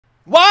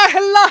Why,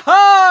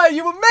 hello,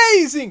 you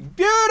amazing,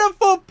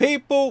 beautiful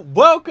people.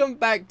 Welcome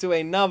back to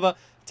another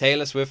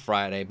Taylor Swift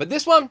Friday. But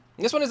this one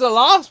is the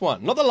last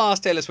one. Not the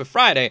last Taylor Swift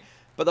Friday,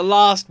 but the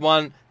last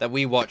one that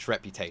we watch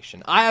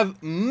Reputation. I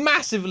have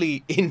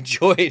massively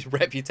enjoyed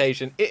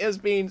Reputation. It has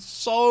been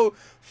so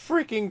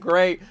freaking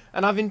great,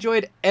 and I've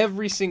enjoyed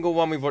every single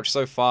one we've watched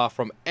so far,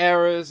 from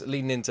Errors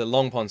leading into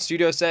Long Pond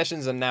studio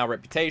sessions and now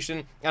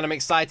Reputation. And I'm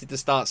excited to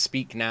start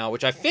Speak Now,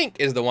 which I think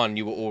is the one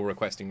you were all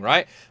requesting,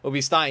 right? We'll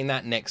be starting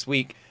that next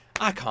week.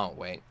 I can't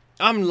wait.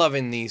 I'm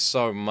loving these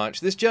so much.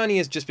 This journey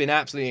has just been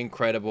absolutely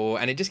incredible,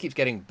 and it just keeps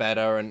getting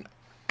better, and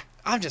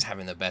I'm just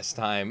having the best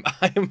time.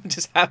 I'm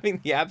just having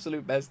the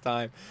absolute best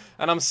time.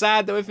 And I'm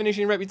sad that we're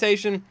finishing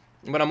Reputation,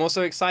 but I'm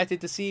also excited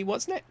to see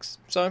what's next.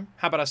 So,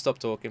 how about I stop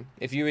talking?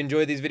 If you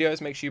enjoy these videos,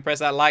 make sure you press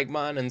that like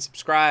button and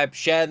subscribe,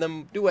 share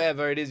them, do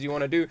whatever it is you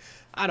want to do.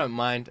 I don't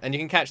mind. And you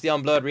can catch the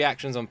unblurred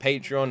reactions on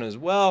Patreon as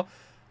well.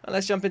 And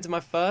let's jump into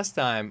my first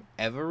time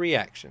ever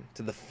reaction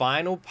to the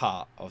final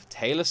part of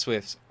Taylor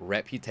Swift's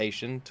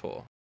Reputation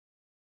tour.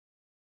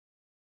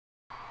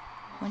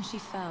 When she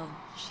fell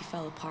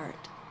apart.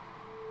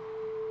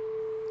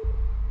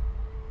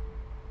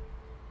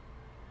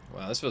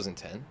 Wow, this feels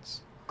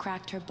intense.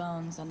 Cracked her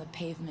bones on the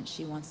pavement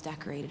she once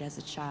decorated as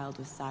a child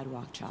with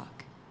sidewalk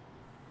chalk.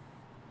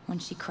 When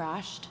she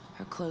crashed,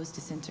 her clothes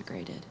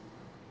disintegrated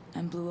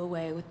and blew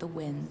away with the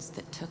winds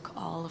that took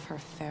all of her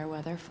fair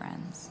weather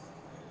friends.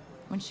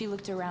 When she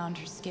looked around,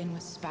 her skin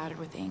was spattered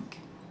with ink,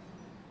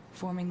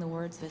 forming the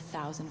words of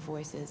 1,000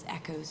 voices,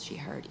 echoes she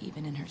heard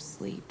even in her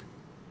sleep.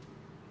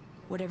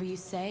 Whatever you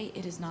say,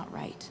 it is not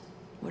right.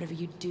 Whatever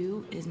you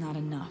do, it is not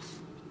enough.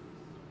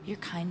 Your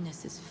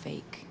kindness is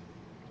fake.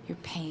 Your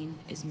pain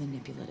is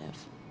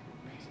manipulative.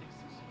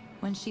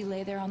 When she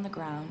lay there on the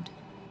ground,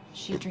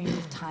 she dreamed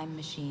of time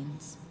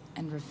machines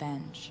and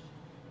revenge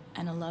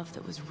and a love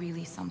that was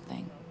really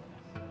something,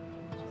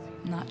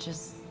 not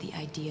just the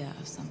idea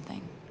of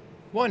something.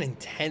 What an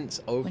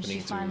intense opening. When she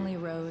finally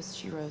rose,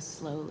 she rose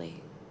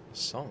slowly,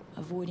 song,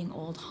 avoiding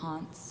old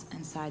haunts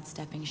and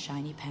sidestepping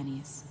shiny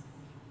pennies,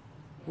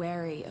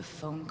 wary of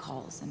phone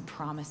calls and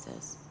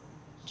promises,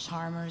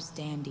 charmers,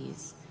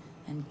 dandies,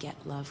 and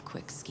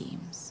get-love-quick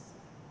schemes.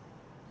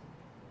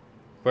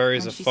 Where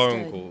is the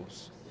phone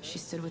calls? She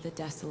stood with a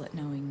desolate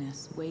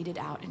knowingness, waded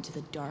out into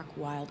the dark,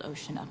 wild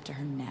ocean up to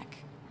her neck,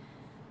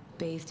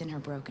 bathed in her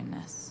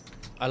brokenness.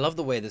 I love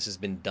the way this has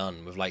been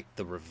done with like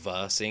the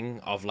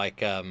reversing of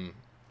like the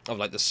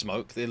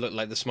smoke. They look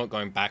like the smoke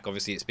going back.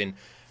 Obviously, it's been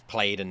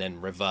played and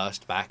then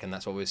reversed back, and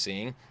that's what we're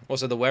seeing.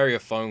 Also, the wary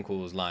of phone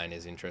calls line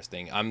is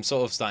interesting. I'm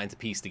sort of starting to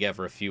piece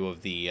together a few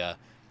of the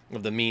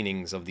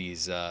meanings of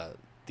these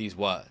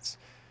words.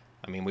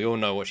 I mean, we all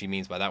know what she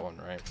means by that one,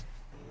 right?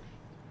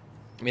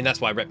 I mean,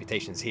 that's why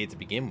Reputation's here to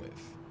begin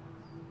with.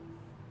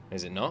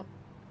 Is it not?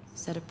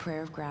 Said a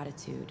prayer of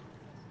gratitude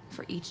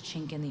for each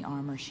chink in the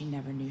armor she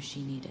never knew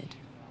she needed.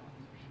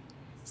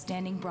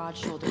 Standing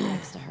broad-shouldered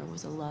next to her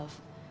was a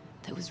love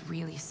that was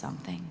really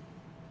something,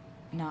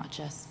 not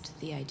just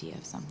the idea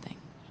of something.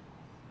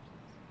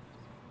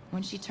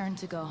 When she turned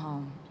to go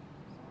home,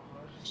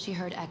 she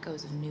heard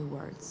echoes of new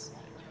words.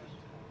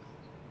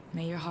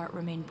 May your heart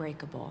remain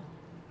breakable,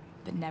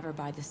 but never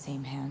by the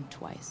same hand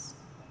twice.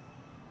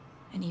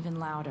 And even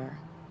louder,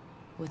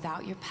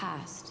 without your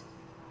past,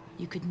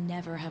 you could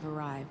never have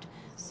arrived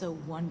so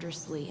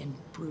wondrously and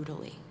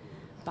brutally,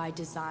 by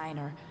design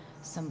or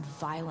some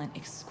violent,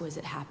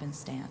 exquisite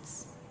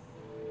happenstance.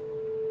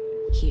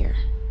 Here.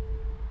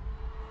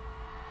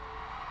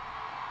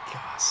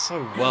 God,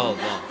 so well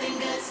done.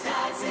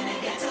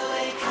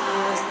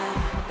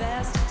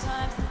 Best of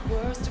times, the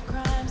worst of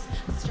crimes.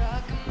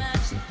 Struck a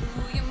match and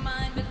blew your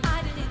mind, but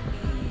I didn't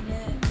mean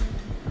it.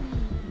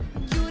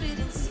 You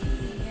didn't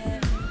see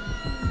it.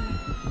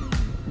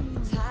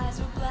 Its eyes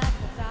were black,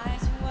 with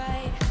eyes were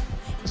white,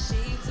 in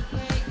shades of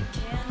gray and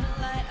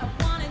candlelight. I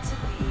wanted to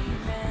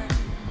leave him.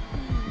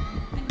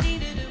 I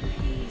needed a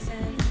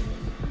reason.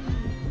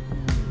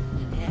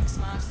 And X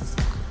marks the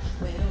spot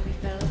where we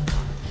fell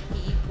apart.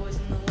 He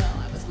poisoned the well.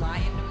 I was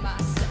lying to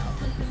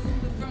myself. I knew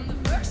it from the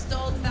first.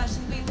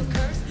 Old-fashioned, we were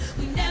cursed.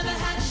 We never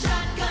had a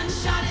shotgun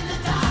shot in the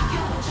dark.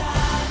 You were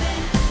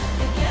driving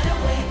your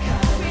getaway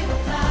car. We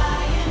were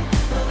flying,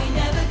 but we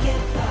never get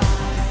far.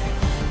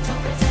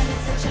 Don't pretend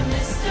it's such a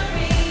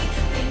mystery.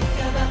 Think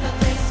about the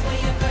place where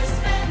you first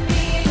met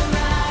me. You're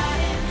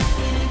riding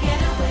in a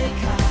getaway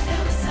car. There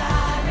were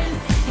sirens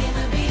in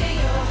the beat of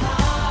your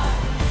heart.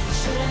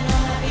 Should've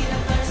known I'd be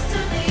the first to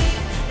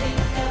leave. Think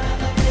about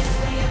the place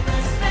where you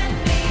first met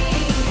me.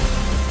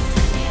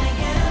 In a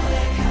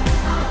getaway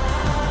car.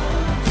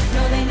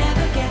 No, they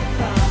never get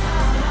far.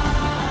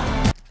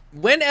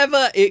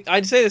 Whenever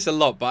I'd say this a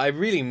lot, but I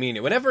really mean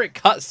it. Whenever it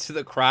cuts to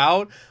the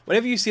crowd,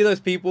 whenever you see those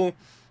people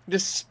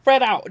just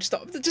spread out, just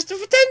for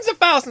tens of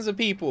thousands of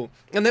people,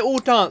 and they're all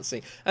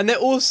dancing and they're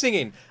all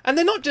singing, and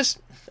they're not just,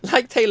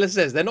 like Taylor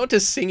says, they're not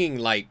just singing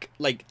like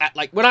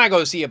when I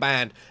go see a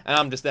band and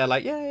I'm just there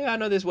like, yeah, I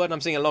know this word and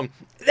I'm singing along.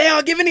 They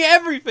are giving it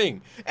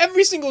everything.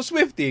 Every single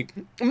Swiftie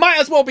might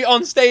as well be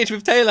on stage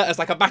with Taylor as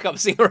like a backup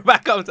singer or a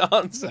backup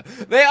dancer.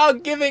 They are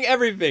giving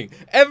everything.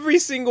 Every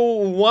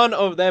single one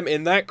of them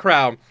in that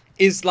crowd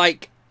is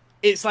like,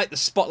 it's like the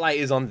spotlight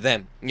is on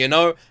them, you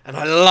know? And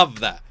I love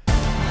that.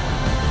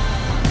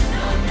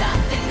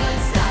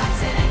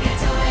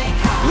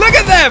 Look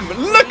at them!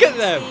 Look at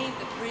them!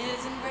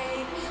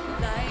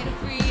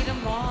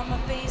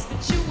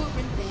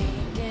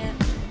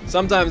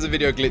 Sometimes the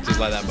video glitches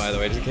like that, by the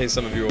way, just in case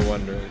some of you were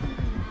wondering.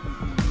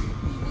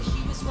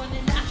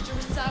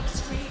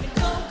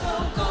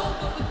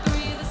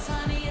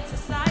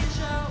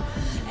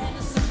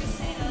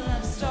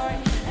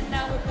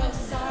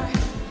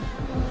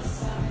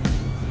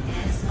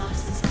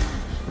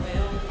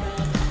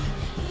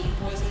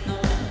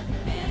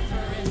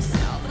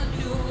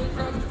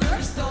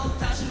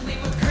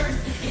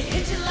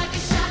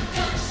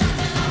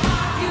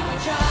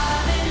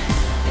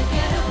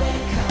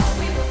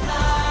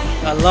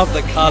 I love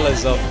the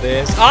colors of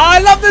this. Oh, I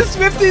love the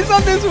Swifties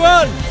on this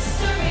one.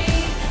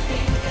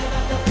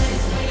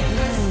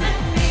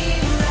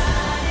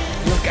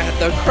 Look at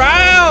the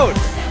crowd.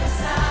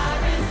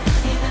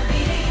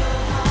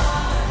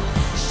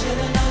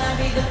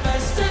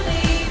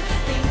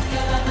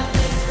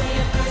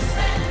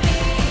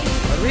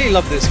 I really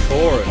love this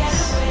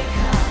chorus.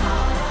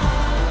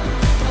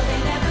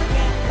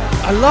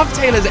 I love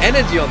Taylor's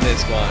energy on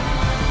this one.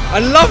 I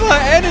love her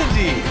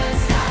energy.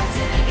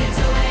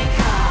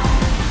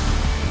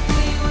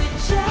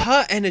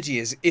 Her energy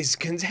is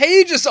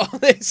contagious on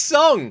this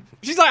song.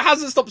 She's like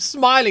hasn't stopped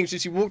smiling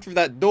since she walked through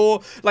that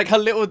door. Like her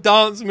little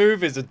dance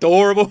move is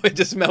adorable. It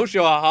just melts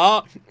your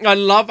heart. I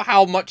love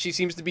how much she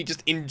seems to be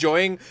just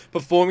enjoying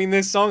performing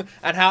this song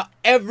and how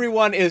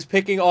everyone is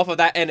picking off of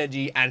that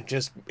energy and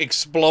just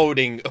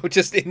exploding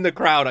just in the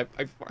crowd.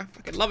 I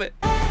fucking love it.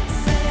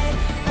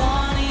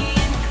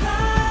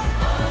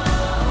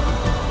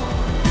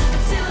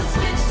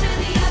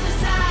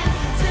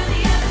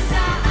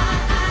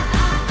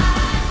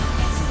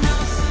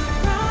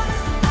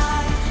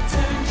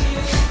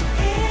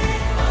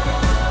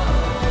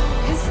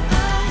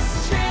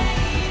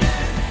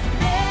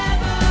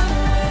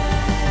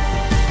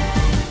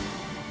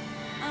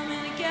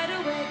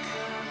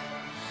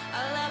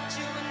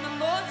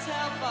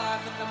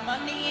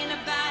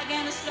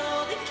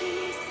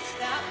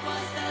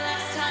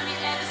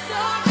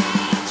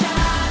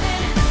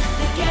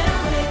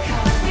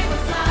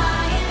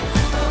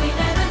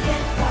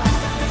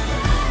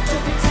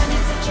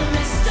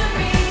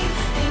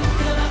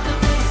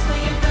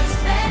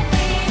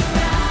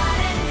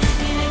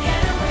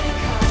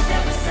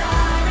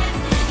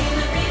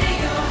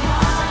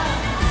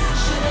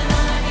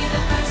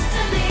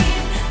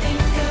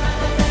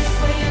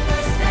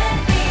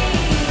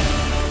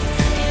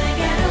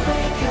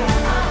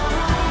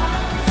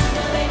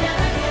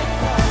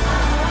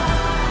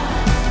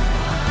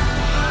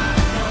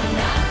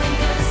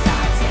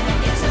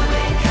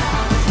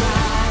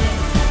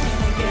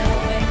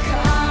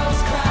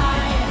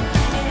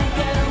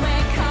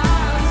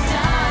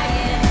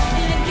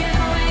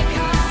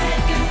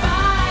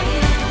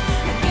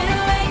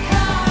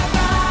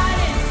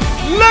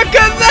 Look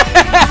at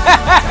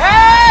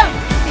that!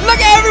 Look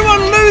at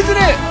everyone losing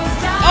it!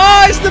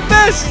 Oh, it's the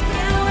best!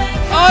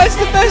 Oh, it's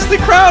the best. The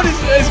crowd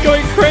is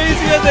going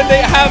crazy and then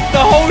they have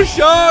the whole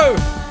show!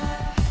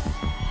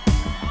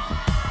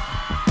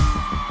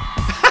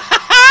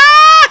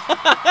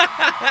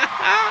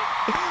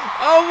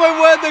 Oh my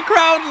word, the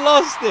crowd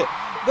lost it!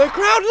 The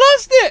crowd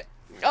lost it!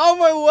 Oh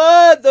my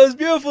word, those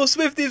beautiful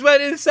Swifties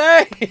went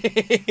insane!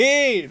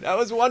 That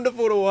was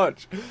wonderful to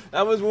watch.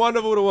 That was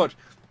wonderful to watch.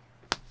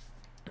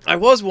 I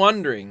was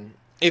wondering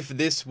if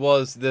this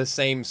was the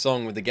same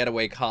song with the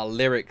Getaway Car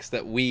lyrics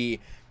that we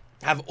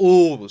have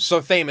all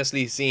so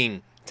famously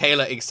seen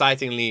Taylor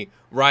excitingly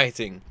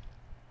writing.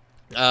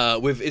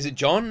 With, is it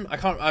John? I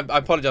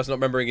apologize for not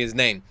remembering his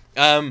name.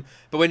 But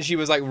when she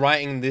was like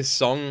writing this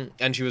song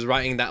and she was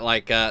writing that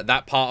like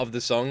that part of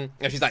the song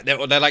and she's like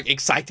they're like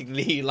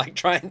excitingly like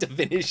trying to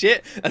finish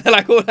it and they're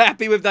like all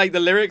happy with like the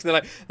lyrics. They're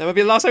like, that might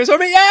be the last time you saw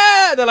me,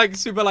 yeah! They're like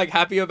super like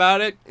happy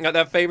about it, like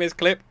that famous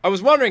clip. I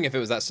was wondering if it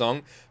was that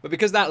song, but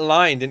because that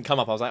line didn't come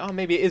up, I was like, oh,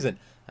 maybe it isn't.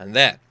 And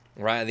there,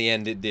 right at the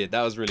end, it did.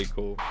 That was really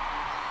cool.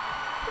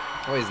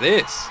 What is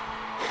this?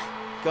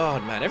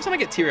 God, man, every time I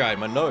get teary-eyed,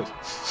 my nose.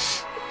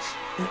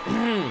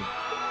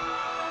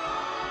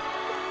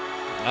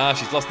 Ah,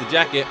 she's lost the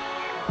jacket.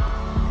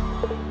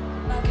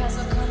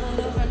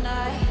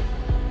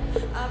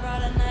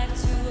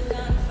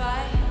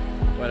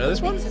 Do I know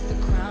this one?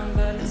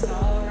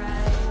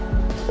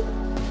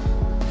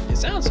 It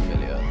sounds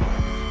familiar.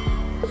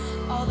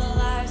 All the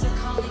lives are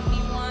calling me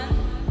one.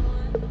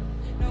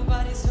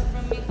 Nobody's heard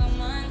from me for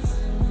months.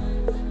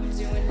 I'm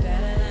doing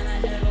better than I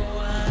ever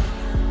was.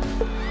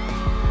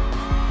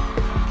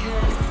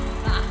 'Cause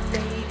my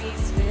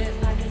baby's fit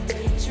like a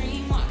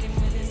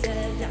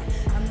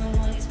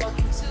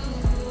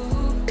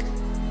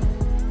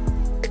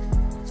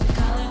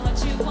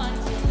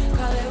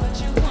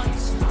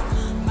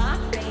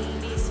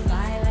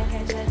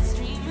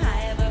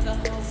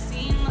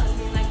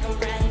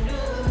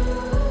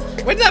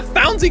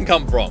dancing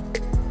come from?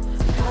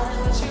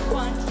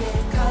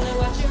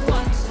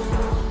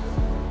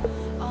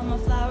 All my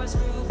flowers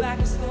grew back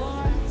as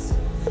thorns.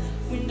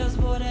 Windows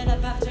boarded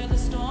up after the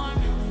storm.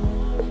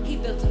 He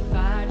built a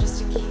fire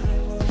just to keep me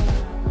warm.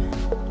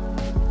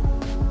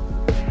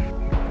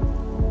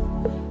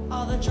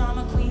 All the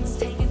drama queens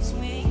taking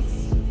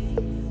swings.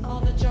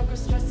 All the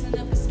jokers dressing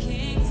up as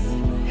kings.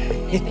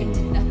 They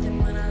did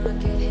nothing when I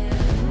look at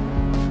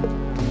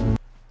him.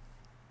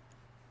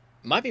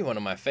 Might be one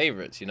of my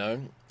favorites, you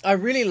know. I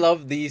really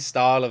love these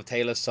style of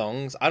Taylor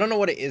songs. I don't know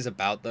what it is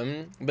about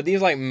them, but these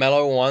like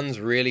mellow ones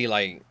really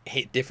like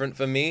hit different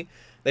for me.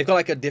 They've got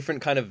like a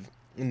different kind of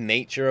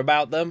nature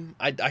about them.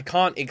 I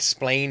can't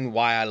explain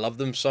why I love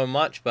them so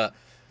much, but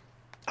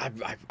I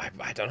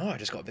don't know. I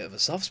just got a bit of a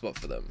soft spot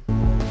for them. And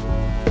I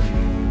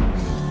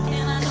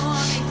know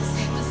I make the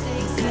same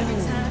mistakes every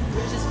time.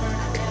 Bridges burn,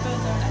 I never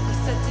learn. At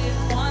least I did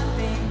one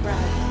thing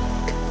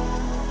right.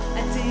 I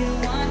did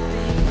one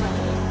thing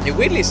right. It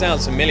weirdly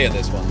sounds familiar,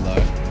 this one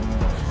though.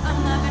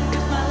 I'm loving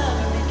with my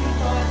lover, making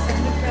thoughts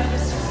and the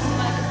brothers just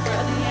like a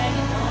brother. Yeah,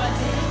 you know I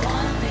did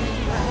one thing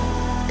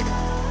right.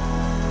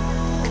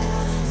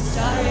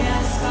 Starry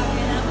eyes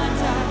sparking out my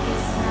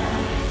darkest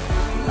night.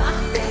 My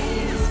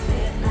face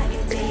lit like a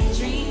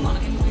daydream,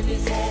 walking with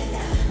his head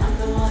down. I'm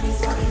the one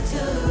he's talking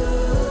to.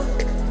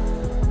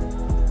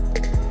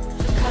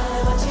 Call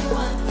it what you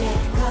want, yeah,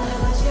 call it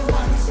what you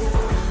want to.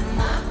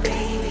 My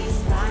baby's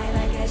fly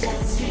like a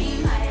jet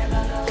stream, high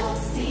above the whole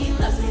scene,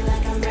 loves me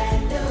like I'm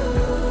brand new.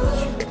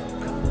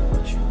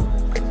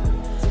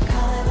 So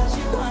call it what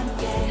you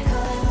want, yeah,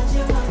 call it what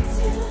you want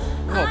to.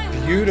 What a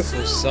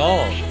beautiful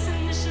song.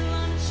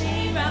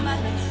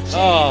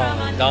 Oh,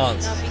 the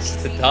dance.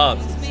 Just the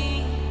dance.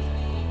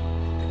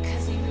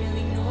 Because he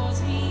really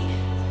knows me.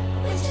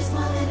 Which is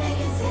more than I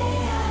can say.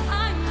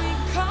 I'm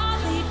like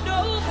Carly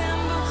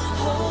November,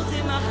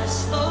 holding my breath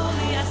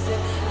slowly. I said,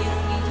 you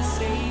don't need to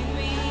save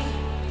me,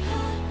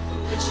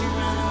 but you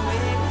run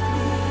away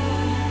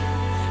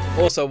with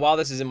me. Also, while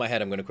this is in my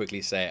head, I'm going to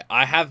quickly say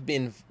I have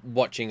been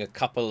watching a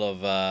couple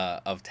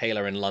of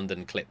Taylor in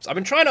London clips. I've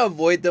been trying to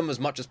avoid them as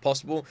much as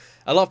possible.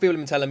 A lot of people have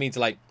been telling me to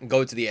like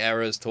go to the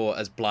Eras tour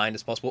as blind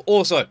as possible.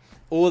 Also,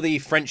 all the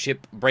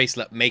friendship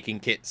bracelet making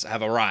kits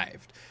have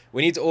arrived.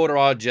 We need to order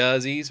our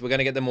jerseys. We're going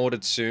to get them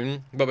ordered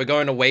soon, but we're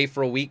going away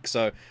for a week,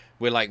 so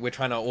we're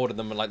trying to order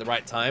them at like the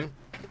right time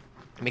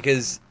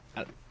because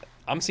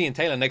I'm seeing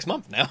Taylor next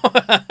month now.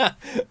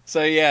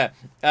 So yeah,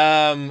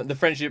 the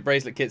friendship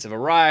bracelet kits have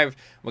arrived.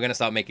 We're gonna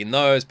start making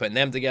those, putting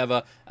them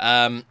together,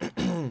 and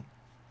then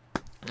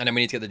we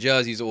need to get the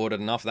jerseys ordered,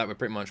 and after that we're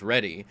pretty much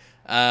ready.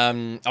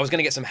 I was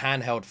gonna get some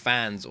handheld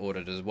fans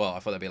ordered as well. I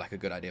thought that'd be like a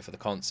good idea for the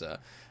concert.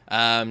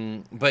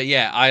 But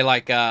yeah,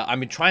 I've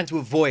been trying to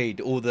avoid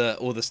all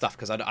the stuff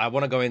because I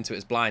want to go into it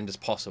as blind as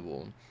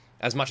possible,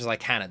 as much as I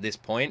can at this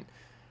point.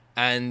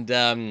 And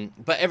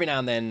but every now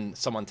and then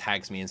someone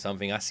tags me in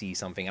something, I see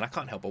something, and I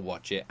can't help but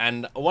watch it.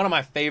 And one of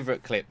my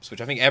favorite clips, which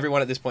I think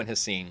everyone at this point has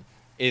seen,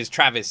 is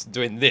Travis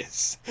doing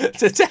this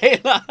to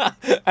Taylor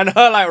and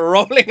her like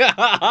rolling her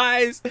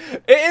eyes.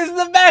 It is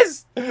the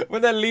best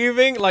when they're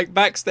leaving like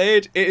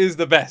backstage. It is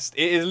the best.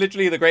 It is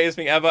literally the greatest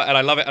thing ever, and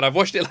I love it. And I've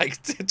watched it like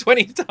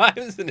 20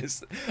 times, and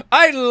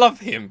I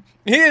love him.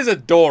 He is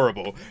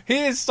adorable.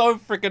 He is so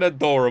freaking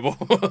adorable.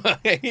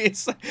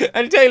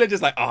 And Taylor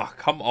just like, oh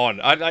come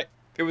on.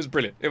 It was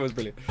brilliant. It was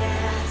brilliant.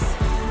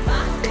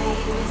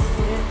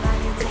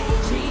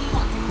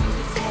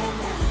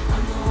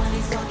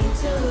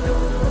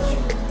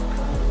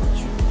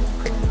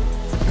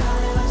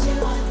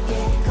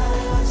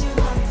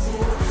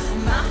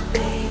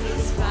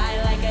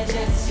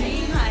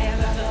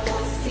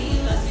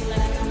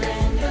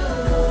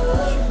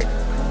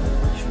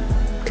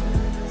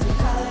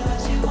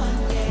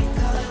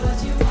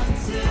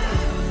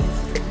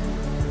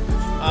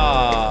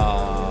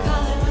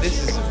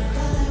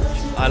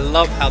 I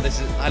love how this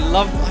is. I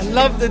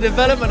love the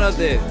development of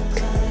this.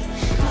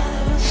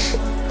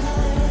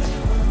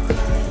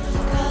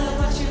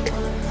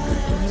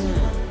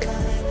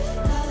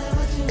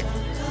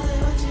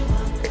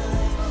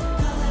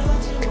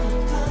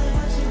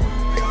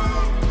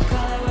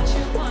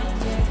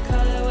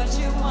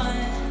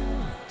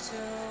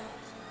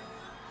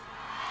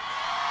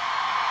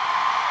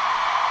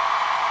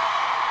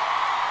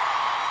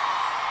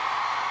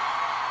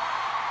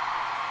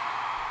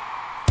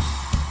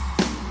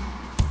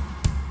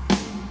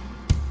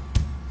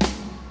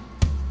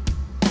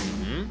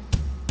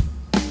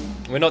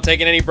 We're not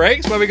taking any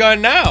breaks. Where are we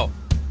going now?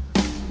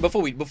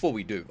 Before we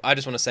do, I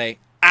just want to say,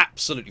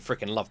 absolutely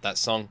freaking loved that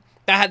song.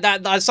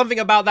 That something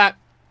about that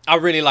I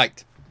really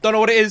liked. Don't know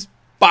what it is,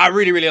 but I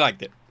really, really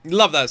liked it.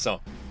 Love that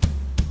song.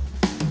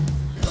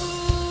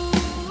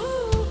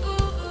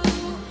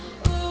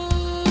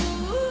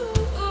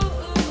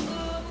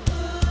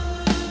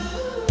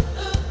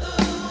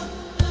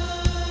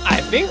 I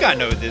think I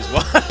know this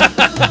one.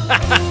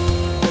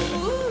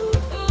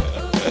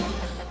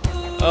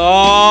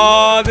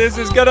 Oh, this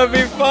is gonna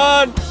be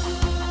fun.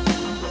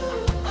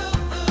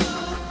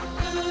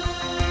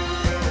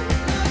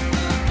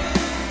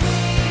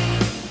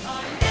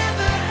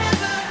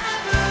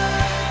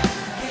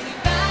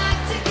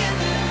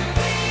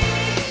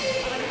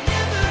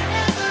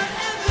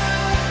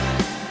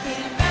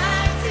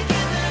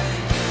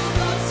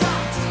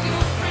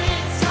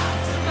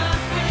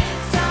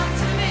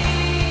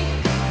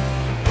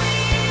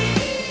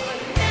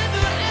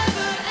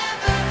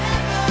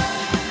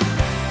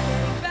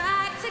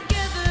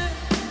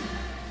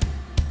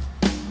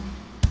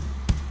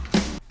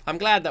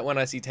 glad that when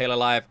I see Taylor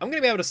live, I'm going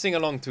to be able to sing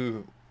along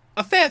to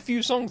a fair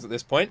few songs at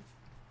this point.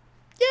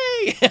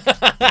 Yay!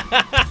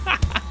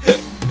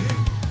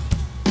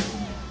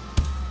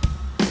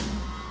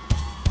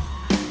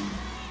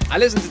 I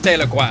listen to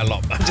Taylor quite a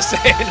lot, I'm just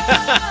saying.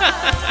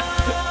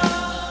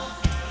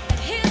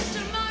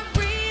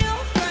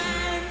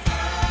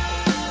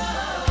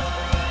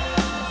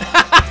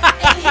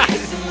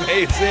 It's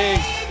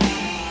amazing.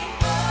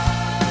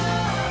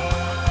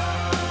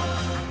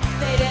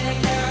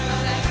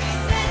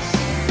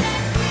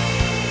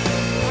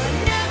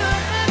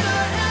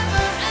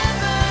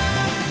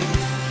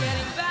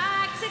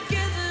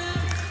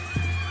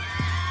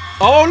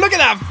 Oh, look at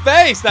that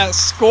face, that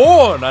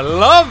scorn. I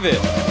love it.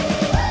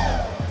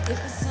 It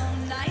was so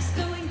nice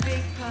throwing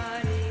big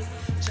parties,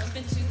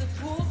 jumping to the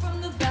pool from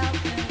the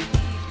balcony.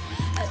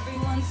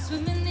 Everyone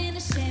swimming in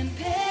a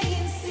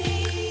champagne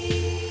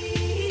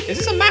sea. Is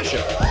this a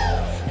mashup?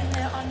 And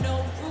there are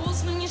no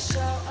rules when you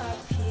show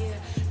up here.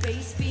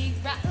 Bass beat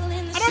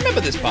rattling. I don't remember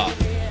this part.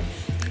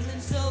 Feeling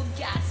so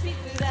gassy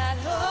through that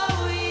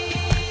whole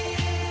year.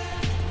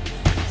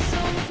 So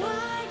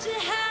why'd you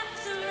have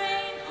to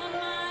rain on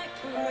my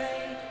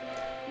parade?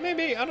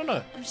 Maybe, I don't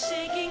know. I'm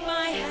shaking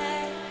my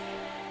head,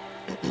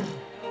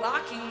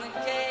 locking the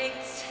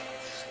gates.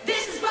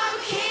 This is why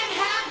we can't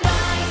have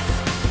nice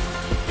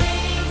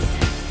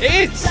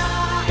things.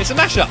 It's a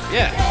mashup,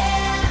 yeah.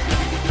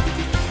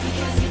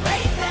 Because you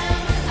break them,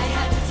 I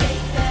had to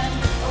take them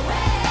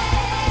away.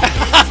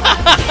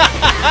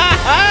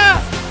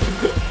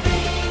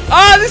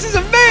 Ah, this is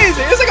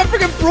amazing. It's like a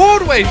freaking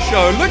Broadway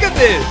show. Look at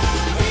this.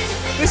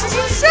 This is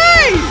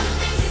insane.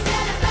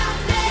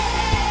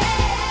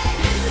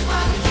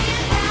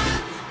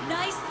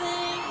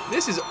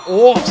 This is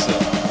awesome.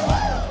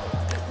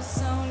 It was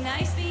so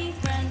nice being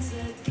friends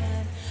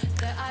again.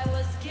 That I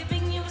was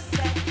giving you a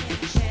second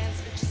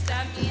chance, but you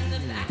stabbed me in the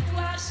back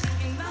while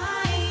shaking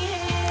my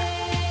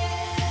head.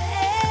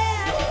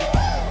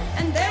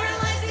 And therein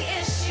lies the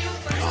issue.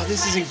 Oh,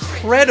 this is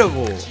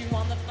incredible. Put you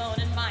on the phone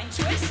and mind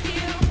twist you.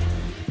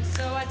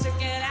 So I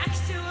took an axe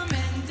to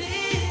amend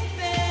it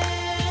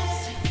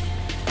fast.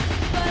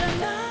 But I'm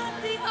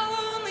not the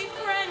only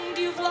friend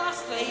you've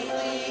lost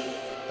lately.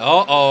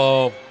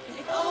 Uh-oh.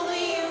 If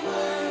only you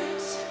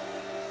weren't so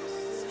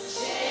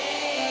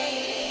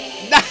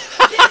shady.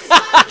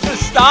 The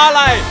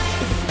starlight.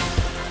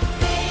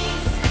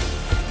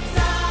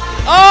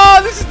 Oh,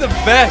 this is the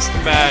best,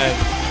 man.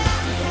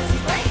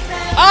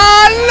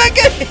 Ah, look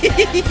at it.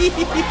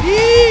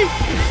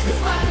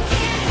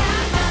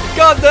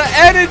 God, the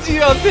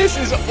energy of this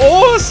is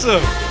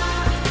awesome.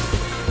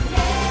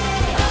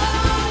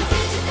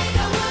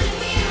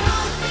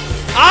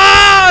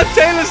 Ah,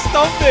 Taylor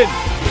stomping.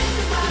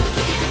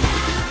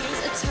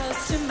 Here's a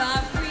toast to my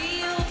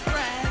real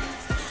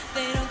friends.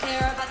 They don't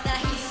care about that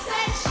he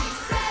said, she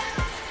said.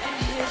 And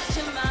here's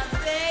to my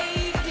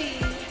baby.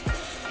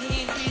 He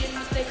ain't reading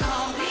what they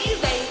call me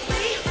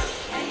lately.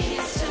 And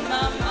here's to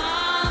my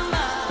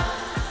mama.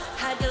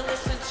 Had to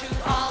listen to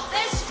all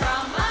this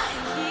drama.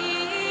 And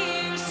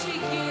here's to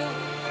you.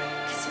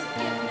 'Cause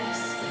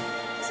forgiveness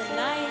is a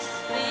nice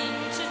thing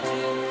to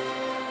do.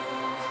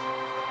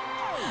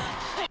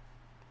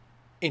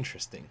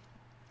 Interesting.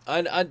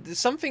 There's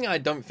something I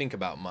don't think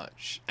about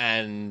much,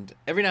 and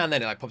every now and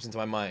then it like pops into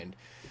my mind.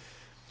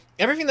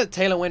 Everything that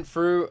Taylor went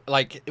through,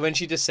 like when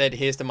she just said,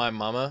 "Here's to my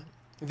mama,"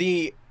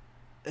 the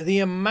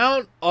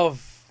amount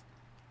of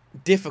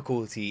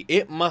difficulty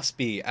it must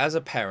be as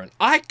a parent.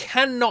 I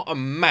cannot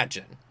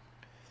imagine,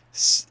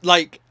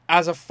 like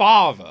as a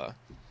father,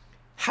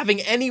 having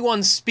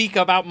anyone speak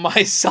about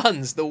my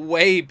sons the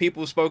way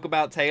people spoke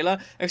about Taylor.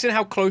 I've seen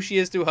how close she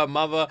is to her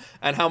mother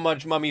and how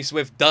much Mummy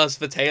Swift does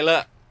for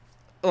Taylor,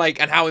 like,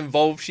 and how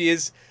involved she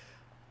is.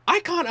 I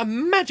can't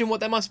imagine what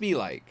that must be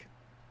like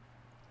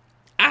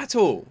at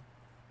all.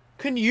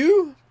 Can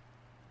you?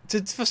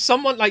 For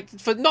someone, like,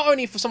 for not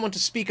only for someone to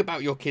speak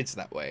about your kids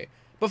that way,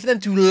 but for them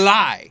to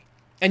lie,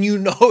 and you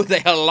know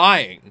they are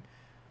lying,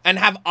 and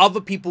have other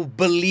people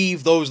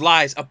believe those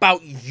lies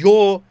about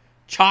your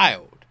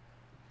child.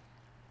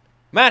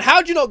 Man,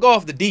 how'd you not go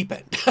off the deep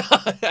end?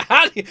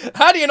 How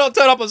do you not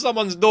turn up on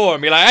someone's door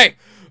and be like, hey,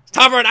 it's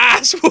time for an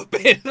ass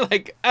whooping?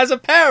 Like, as a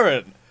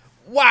parent.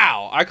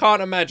 Wow, I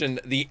can't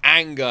imagine the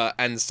anger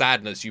and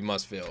sadness you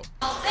must feel.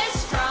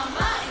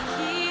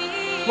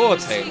 Poor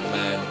Taylor,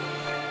 man.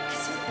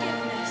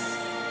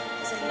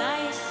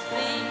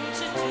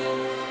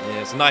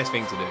 Yeah, it's a nice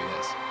thing to do,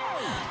 yes.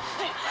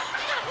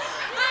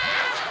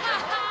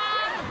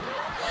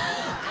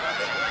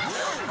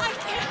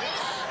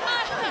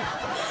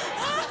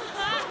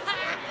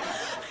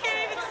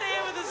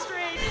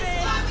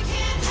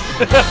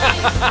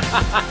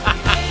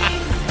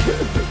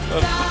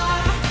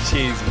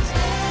 Jesus.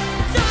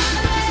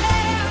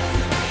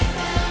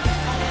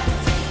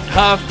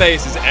 Her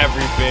face is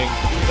everything.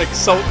 Like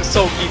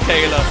sulky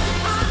Taylor.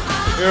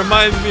 It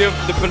reminds me of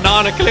the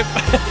banana clip.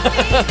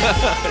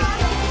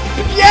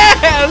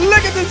 Yeah!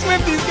 Look at the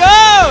Swifties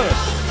go!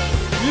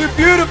 You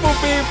beautiful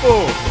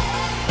people!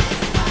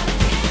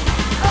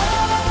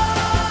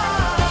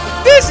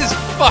 This is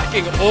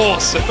fucking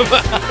awesome.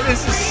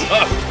 This is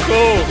so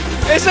cool.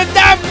 It's a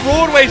damn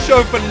Broadway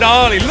show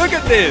finale. Look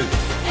at this.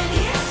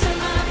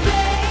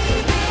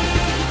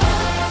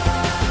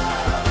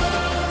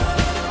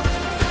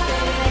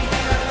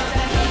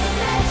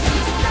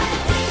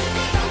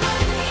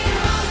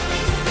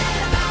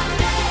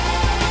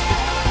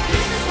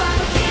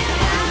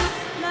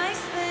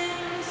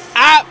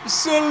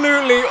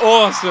 Absolutely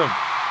awesome.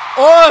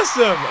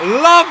 Awesome.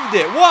 Loved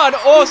it. What an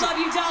awesome.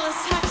 We love you, Dallas,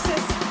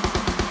 Texas.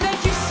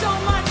 Thank you so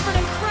much for an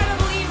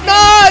incredible evening.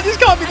 No, this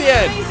can't be the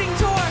end. Amazing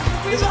tour.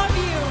 We love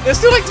you. There's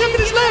still like 10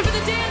 minutes left. For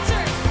the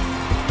dancer.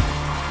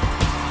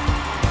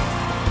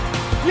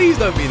 Please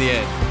don't be the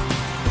end.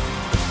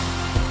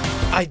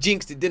 I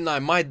jinxed it, didn't I?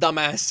 My dumb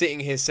ass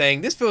sitting here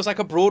saying, this feels like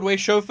a Broadway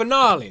show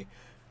finale.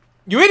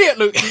 You idiot,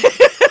 Luke.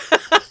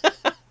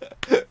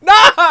 No,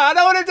 I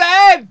don't want it to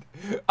end.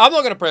 I'm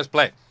not going to press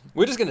play.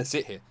 We're just going to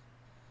sit here.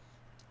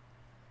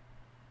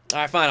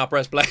 Alright, fine, I'll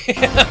press play.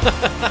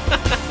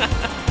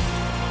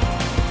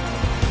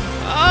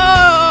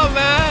 Oh,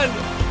 man.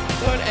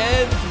 Don't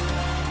end.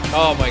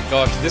 Oh, my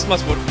gosh. This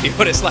must be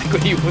what it's like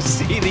when you will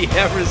see the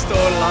Ever Store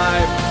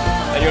live.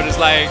 And you're just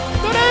like,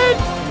 don't end.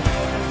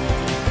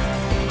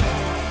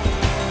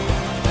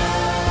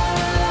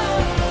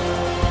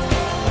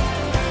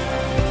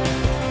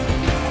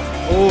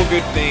 All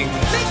good things.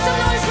 Make some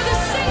noise for the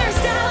singers,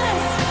 Dallas.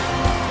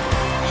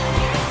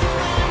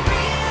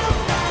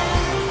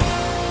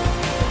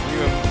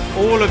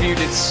 All of you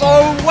did so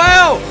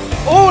well.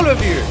 All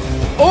of you.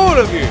 All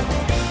of you.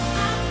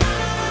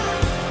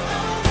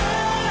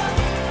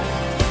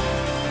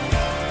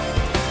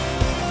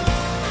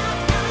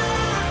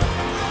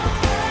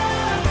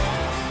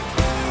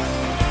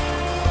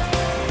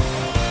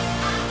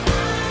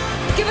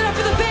 Give it up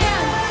for the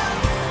band.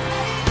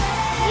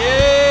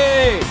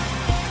 Yay.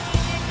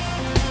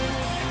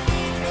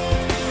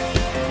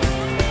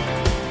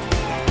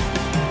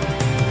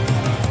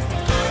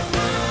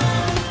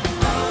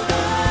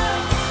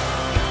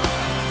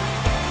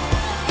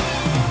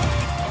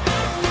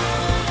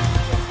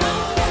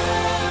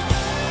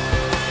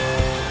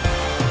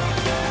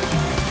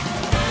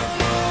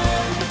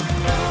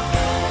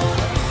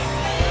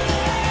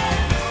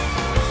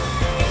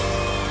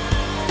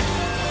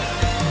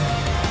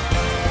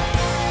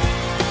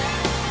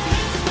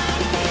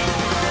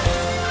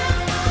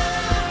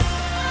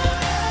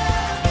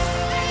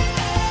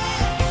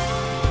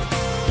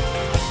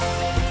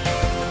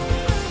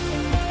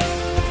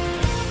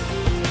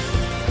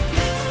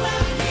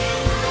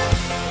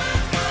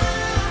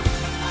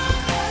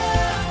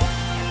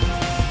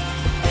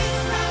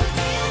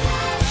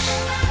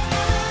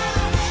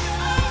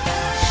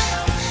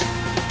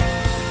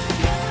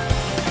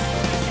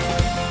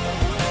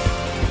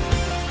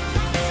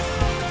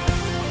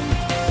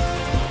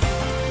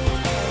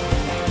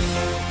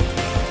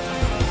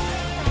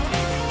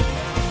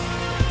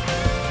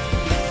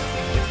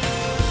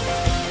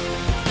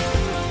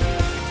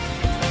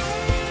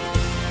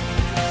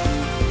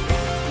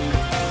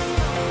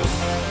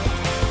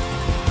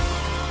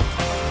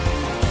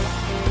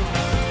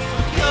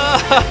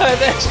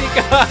 There she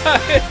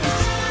goes.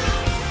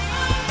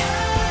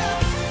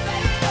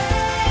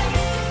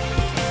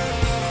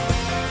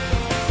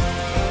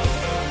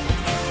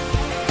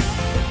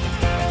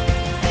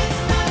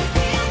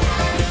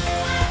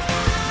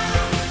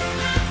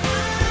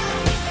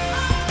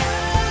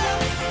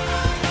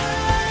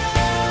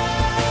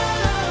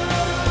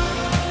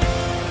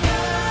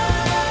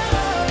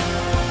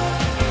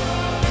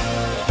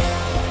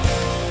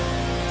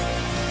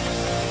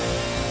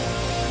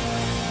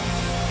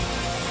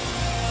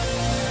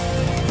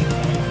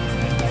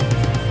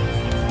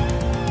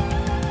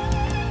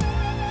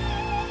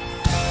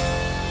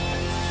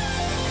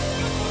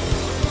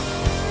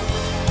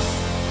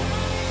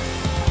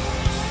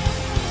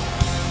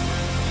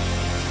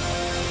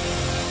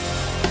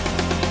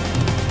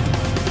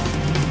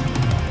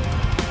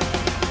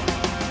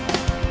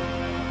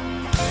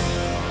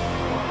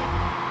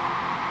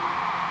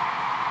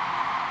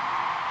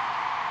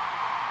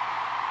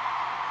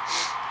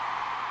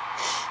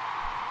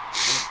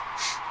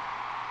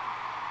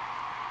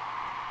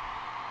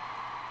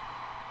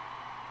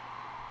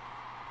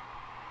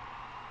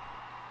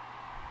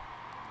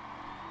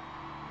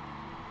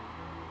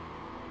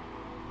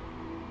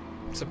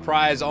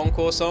 Surprise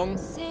encore song.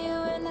 See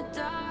you in the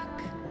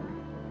dark.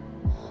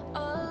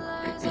 All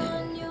eyes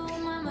on you,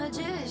 my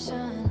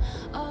magician.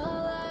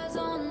 All eyes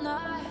on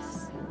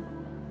us.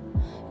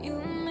 You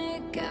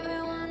make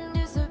everyone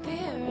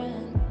disappear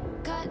and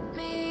cut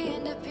me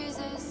into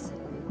pieces.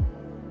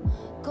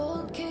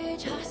 Gold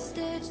cage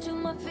hostage to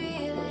my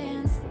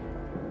feelings.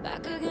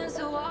 Back against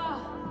the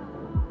wall.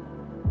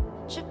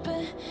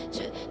 Tripping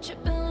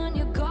on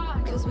your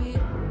guard. Cause we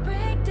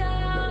break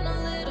down a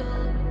little.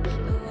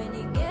 But when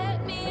you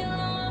get me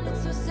alone,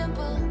 it's so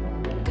simple.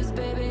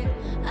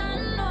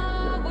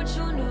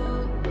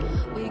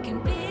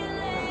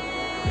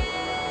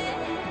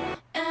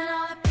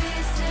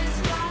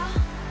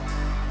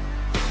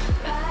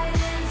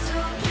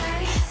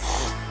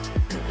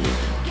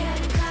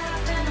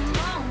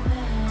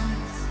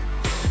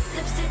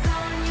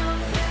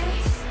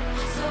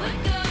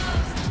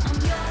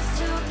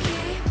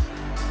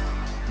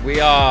 we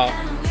are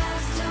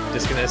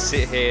just gonna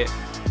sit here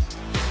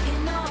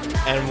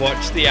and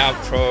watch the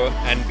outro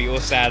and be all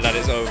sad that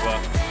it's over.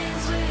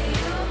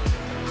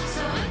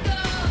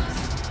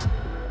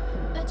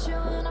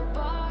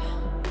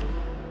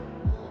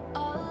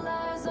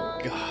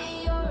 God.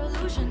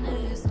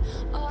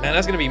 Man,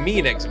 that's gonna be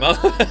me next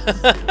month.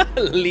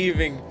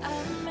 Leaving.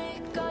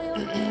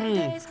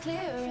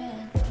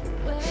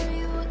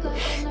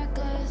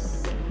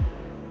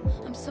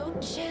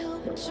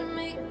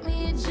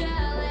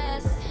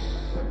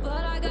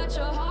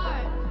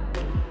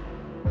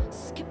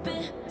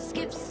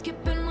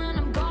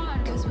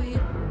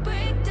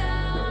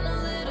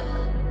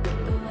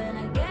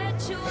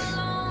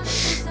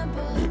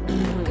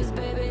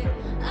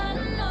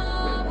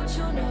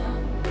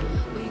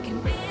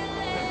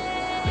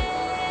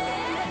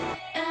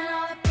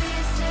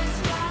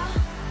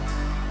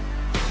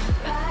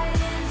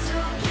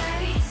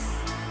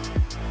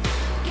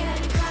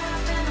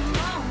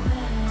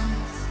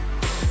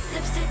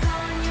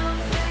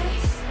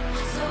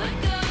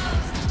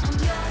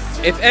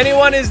 If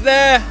anyone is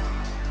there,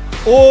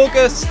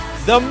 August,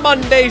 the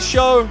Monday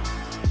show,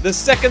 the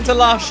second to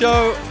last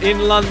show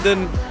in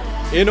London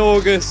in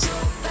August,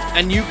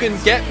 and you can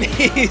get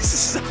me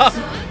some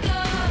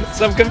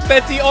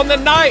confetti on the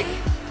night,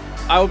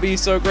 I will be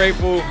so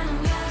grateful.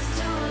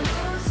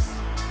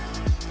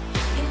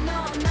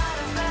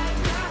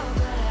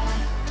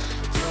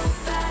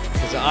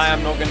 Because I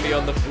am not going to be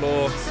on the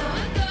floor.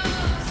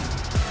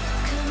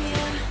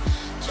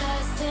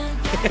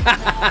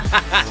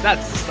 That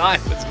sign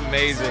was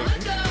amazing.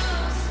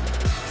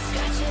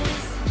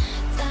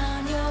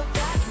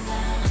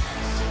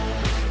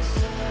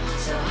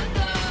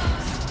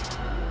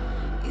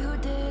 You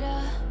did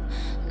a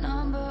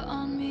number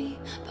on me,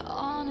 but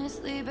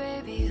honestly,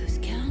 baby, who's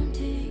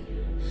counting?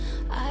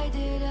 I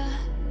did a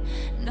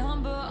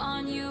number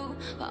on you,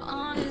 but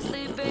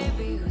honestly,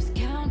 baby, who's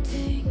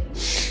counting?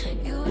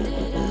 You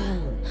did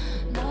a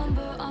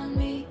number on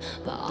me,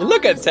 but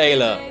look at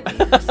Taylor.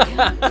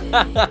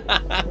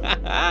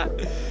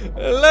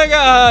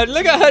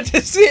 Look at her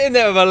just sitting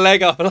there with her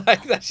leg up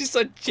like that. She's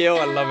so chill.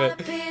 I love it.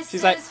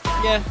 She's like,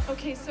 yeah.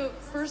 Okay, so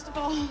first of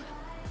all,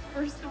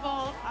 First of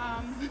all.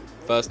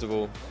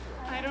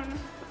 I don't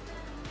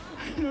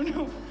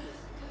know.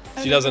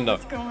 She doesn't know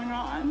what's going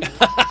on.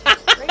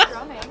 Great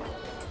drumming.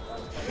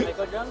 Like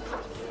the drums?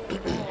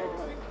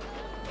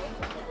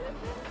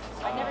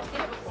 I've never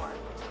seen it before.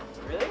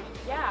 Really?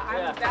 Yeah,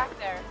 I'm back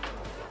there.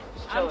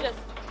 I'm just.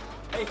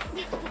 Hey.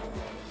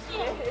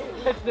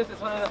 This is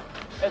one of the.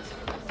 It's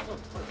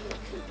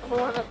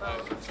one of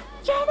those.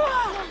 Jenna!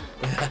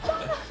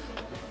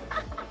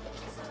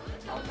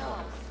 Oh no.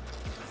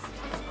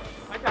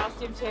 My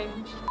costume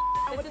changed.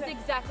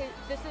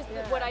 This is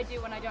what I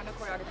do when I don't know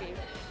choreography.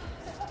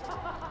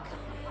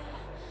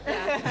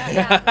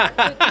 Yeah.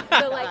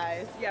 The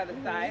like, Yeah, the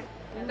thigh.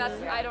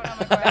 that's, I don't know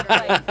my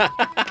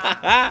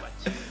choreography.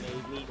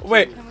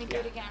 Wait, Can we do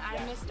it again? I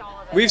missed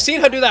all of it. we've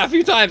seen her do that a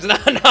few times now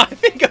I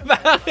think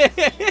about it.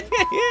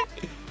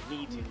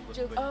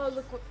 Oh,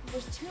 look,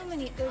 there's too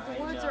many. The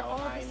words are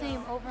all the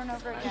same over and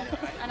over again.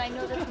 And I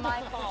know that's my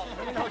fault.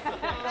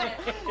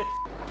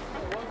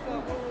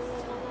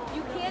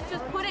 You can't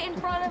just put it in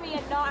front of me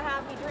and not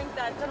have me drink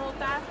that. It's an old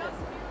fashioned.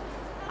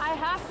 I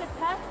have to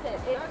test it.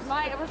 It's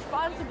my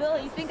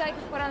responsibility. You think I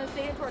can put on the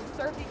stage where and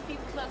serve these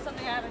people? It's not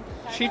something I haven't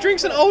tested. She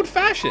drinks an old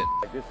fashioned.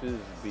 This is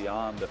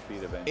beyond the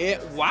feat of any.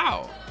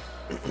 Wow.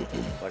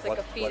 It's like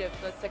a feat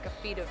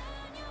of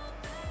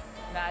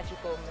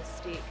magical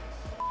mystique.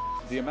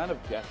 The amount of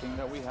decking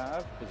that we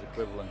have is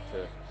equivalent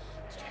to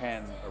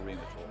 10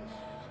 arena tours.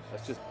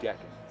 That's just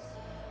decking.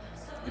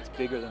 It's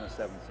bigger than a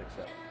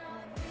 767.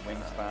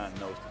 Wingspan,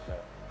 nose to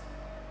tail.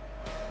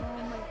 Oh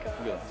my god. Look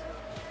at that.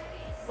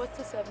 What's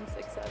a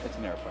 767? It's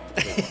an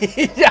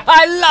airplane. Yeah,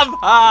 I love You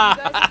her.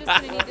 guys are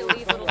just gonna need to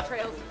leave little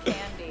trails of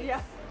candy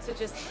to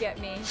just get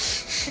me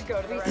to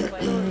go to the right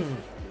place.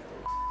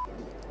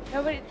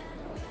 Nobody.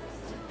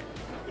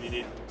 What do you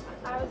need?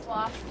 I was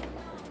lost.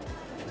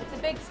 It's a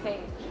big stage.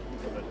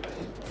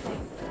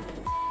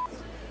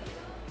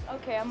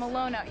 Okay, I'm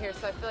alone out here,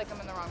 so I feel like I'm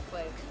in the wrong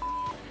place.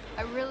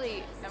 I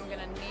really am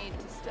gonna need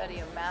to study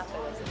a map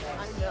of this thing.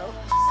 I know.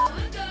 So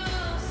it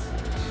goes,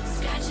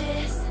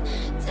 scratches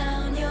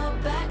down your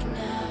back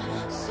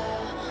now. So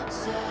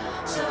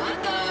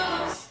it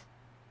goes.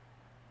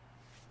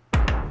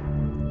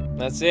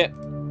 That's it.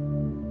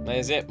 That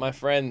is it, my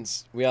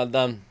friends. We are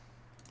done.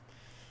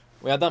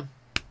 We are done.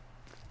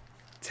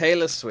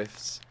 Taylor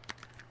Swift's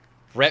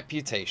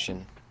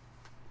Reputation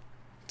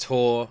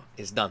tour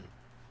is done.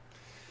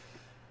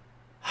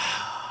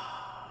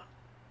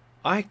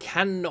 I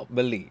cannot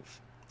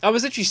believe. I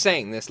was actually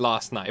saying this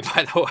last night,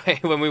 by the way,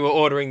 when we were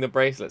ordering the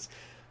bracelets.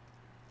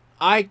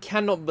 I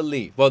cannot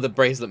believe. Well, the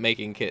bracelet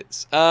making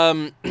kits.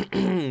 I'm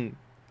gonna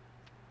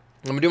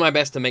do my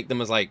best to make them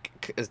as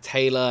like as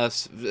Taylor,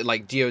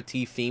 like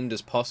G.O.T themed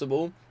as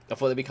possible. I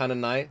thought they'd be kind of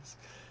nice,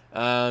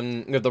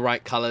 with the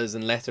right colors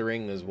and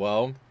lettering as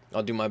well.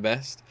 I'll do my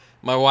best.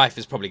 My wife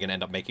is probably gonna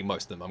end up making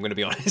most of them. I'm gonna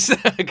be honest.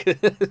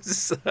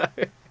 So,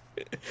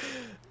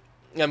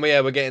 And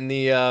yeah, we're getting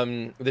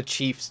the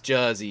Chiefs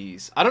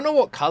jerseys. I don't know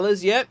what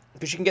colors yet,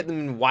 because you can get them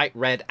in white,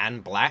 red,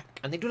 and black.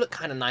 And they do look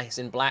kind of nice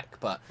in black,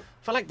 but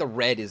I feel like the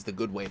red is the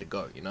good way to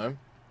go, you know?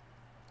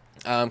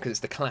 Because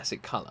it's the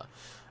classic color.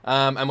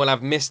 And we'll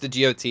have Mr.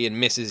 G.O.T. and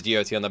Mrs.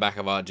 G.O.T. on the back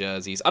of our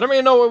jerseys. I don't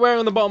really know what we're wearing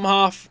on the bottom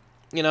half.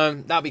 You know,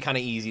 that'll be kind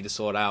of easy to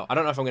sort out. I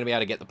don't know if I'm going to be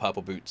able to get the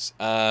purple boots.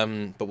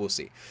 But we'll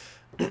see.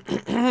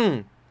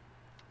 But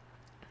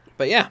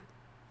yeah.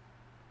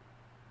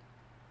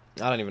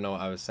 I don't even know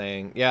what I was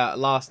saying. Yeah,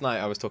 last night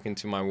I was talking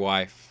to my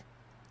wife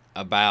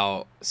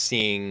about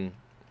seeing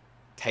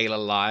Taylor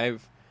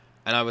live.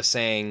 And I was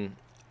saying,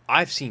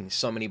 I've seen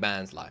so many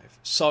bands live.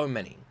 So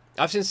many.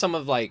 I've seen some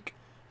of, like...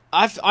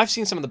 I've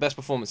seen some of the best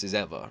performances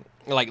ever.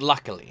 Like,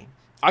 luckily.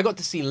 I got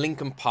to see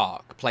Linkin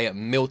Park play at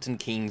Milton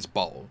Keynes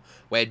Bowl,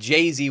 where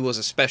Jay-Z was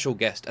a special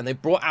guest, and they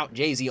brought out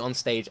Jay-Z on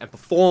stage and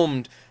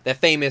performed their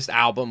famous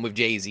album with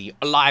Jay-Z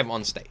live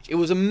on stage. It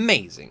was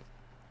amazing.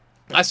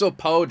 I saw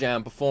Pearl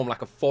Jam perform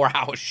like a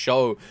 4-hour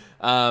show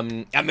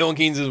at Milton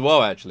Keynes as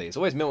well, actually. It's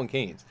always Milton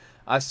Keynes.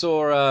 I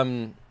saw,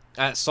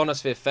 at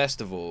Sonosphere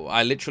Festival,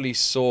 I literally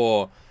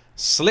saw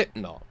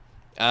Slipknot.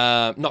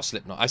 Not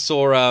Slipknot. I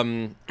saw,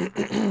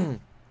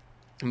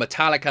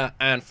 Metallica,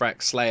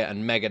 Anthrax, Slayer,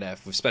 and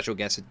Megadeth with special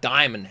guest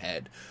Diamond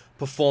Head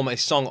perform a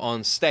song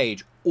on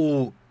stage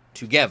all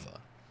together.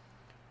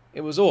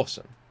 It was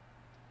awesome.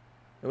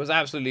 It was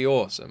absolutely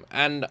awesome.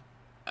 And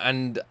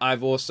I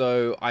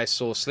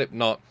saw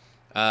Slipknot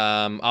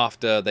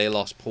after they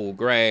lost Paul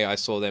Gray. I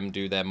saw them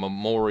do their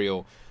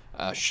memorial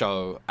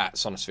show at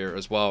Sonosphere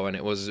as well, and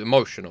it was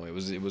emotional. It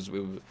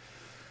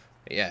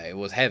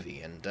was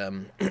heavy,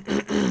 and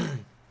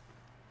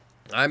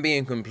I'm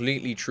being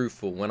completely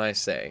truthful when I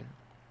say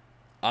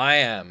I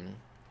am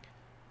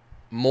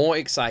more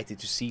excited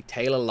to see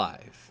Taylor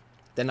live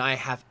than I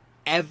have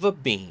ever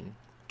been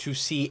to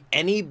see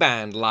any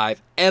band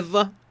live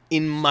ever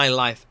in my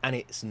life, and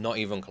it's not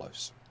even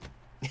close.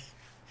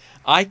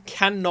 I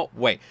cannot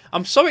wait.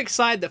 I'm so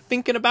excited that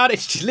thinking about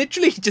it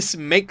literally just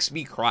makes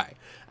me cry.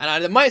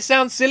 And it might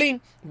sound silly,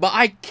 but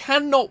I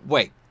cannot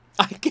wait.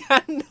 I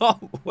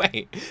cannot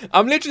wait.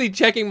 I'm literally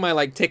checking my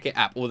like ticket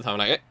app all the time,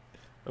 like,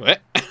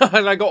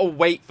 and I gotta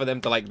wait for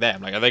them to like there.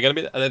 I'm like, are they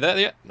there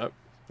yet? No.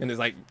 And it's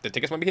like, the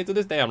tickets won't be here till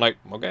this day. I'm like,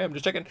 okay, I'm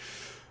just checking.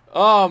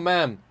 Oh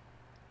man,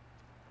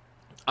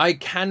 I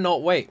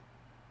cannot wait.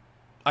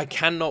 I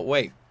cannot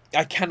wait.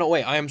 I cannot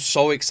wait. I am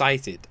so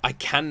excited. I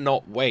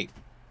cannot wait.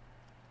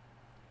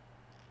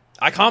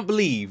 I can't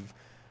believe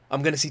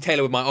I'm gonna see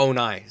Taylor with my own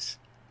eyes.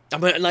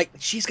 I'm gonna, like,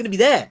 she's gonna be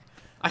there.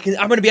 I'm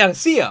gonna be able to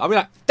see her. I'll be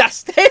like,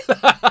 that's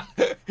Taylor.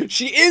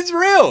 She is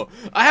real.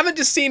 I haven't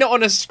just seen it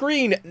on a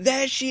screen.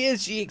 There she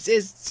is. She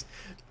exists.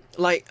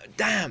 Like,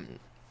 damn.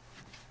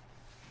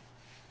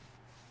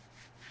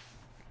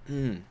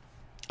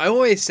 I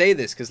always say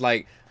this because,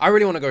 like, I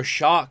really want to go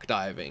shark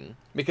diving.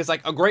 Because,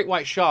 like, a great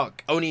white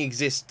shark only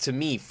exists to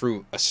me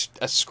through a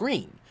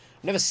screen.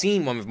 I've never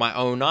seen one with my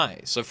own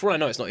eyes. So, for all I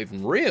know, it's not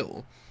even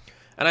real.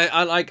 And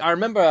I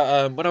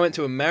remember when I went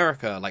to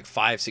America, like,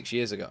 5-6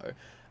 years ago,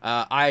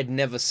 I had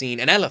never seen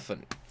an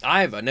elephant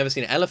either. I'd never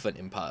seen an elephant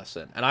in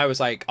person. And I was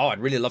like, oh, I'd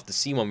really love to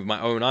see one with my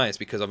own eyes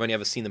because I've only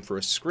ever seen them through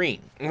a screen.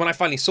 And when I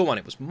finally saw one,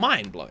 it was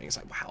mind-blowing. It's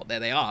like, wow, there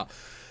they are.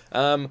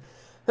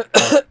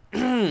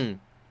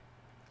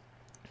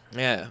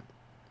 Yeah.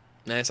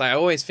 And it's like, I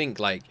always think,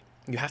 like,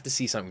 you have to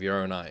see something with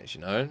your own eyes, you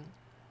know?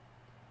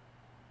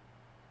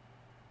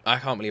 I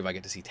can't believe I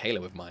get to see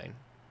Taylor with mine.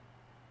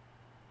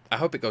 I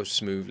hope it goes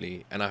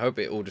smoothly, and I hope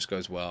it all just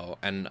goes well,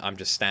 and I'm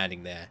just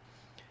standing there,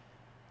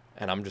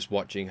 and I'm just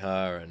watching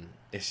her, and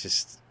it's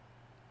just...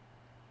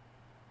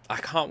 I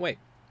can't wait.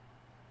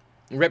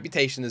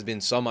 Reputation has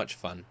been so much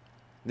fun.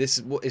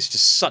 This is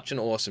just such an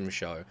awesome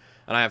show,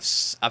 and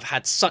I've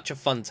had such a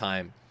fun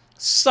time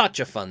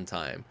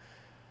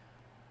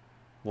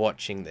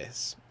watching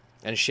this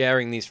and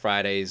sharing these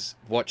Fridays,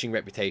 watching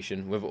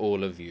Reputation with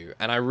all of you.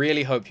 And I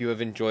really hope you have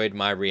enjoyed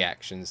my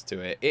reactions to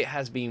it. It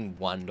has been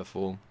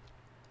wonderful.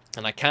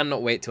 And I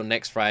cannot wait till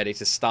next Friday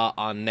to start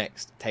our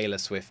next Taylor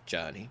Swift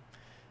journey.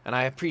 And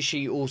I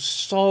appreciate you all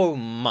so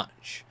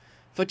much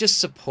for just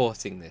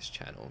supporting this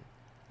channel.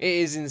 It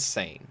is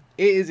insane.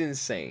 It is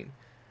insane.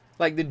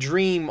 Like, the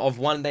dream of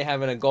one day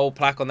having a gold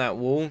plaque on that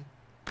wall,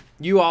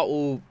 you are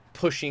all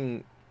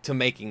pushing to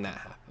making that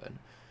happen.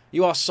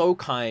 You are so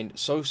kind,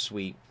 so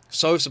sweet,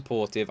 so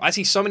supportive. I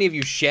see so many of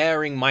you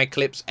sharing my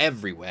clips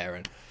everywhere,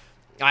 and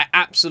I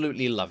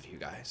absolutely love you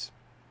guys.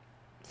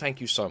 Thank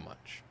you so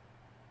much.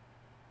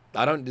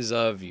 I don't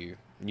deserve you.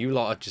 You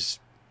lot are just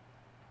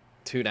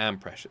too damn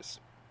precious.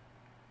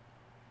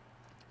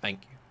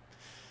 Thank you.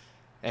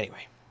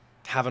 Anyway,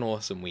 have an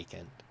awesome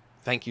weekend.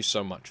 Thank you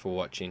so much for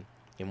watching.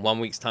 In 1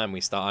 week's time,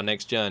 we start our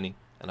next journey,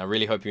 and I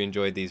really hope you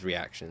enjoyed these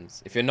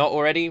reactions. If you're not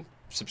already,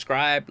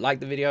 subscribe, like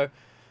the video.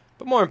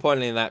 But more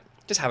importantly than that,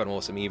 just have an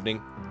awesome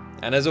evening.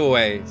 And as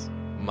always,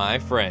 my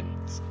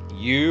friends,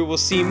 you will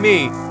see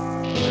me in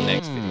the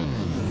next video.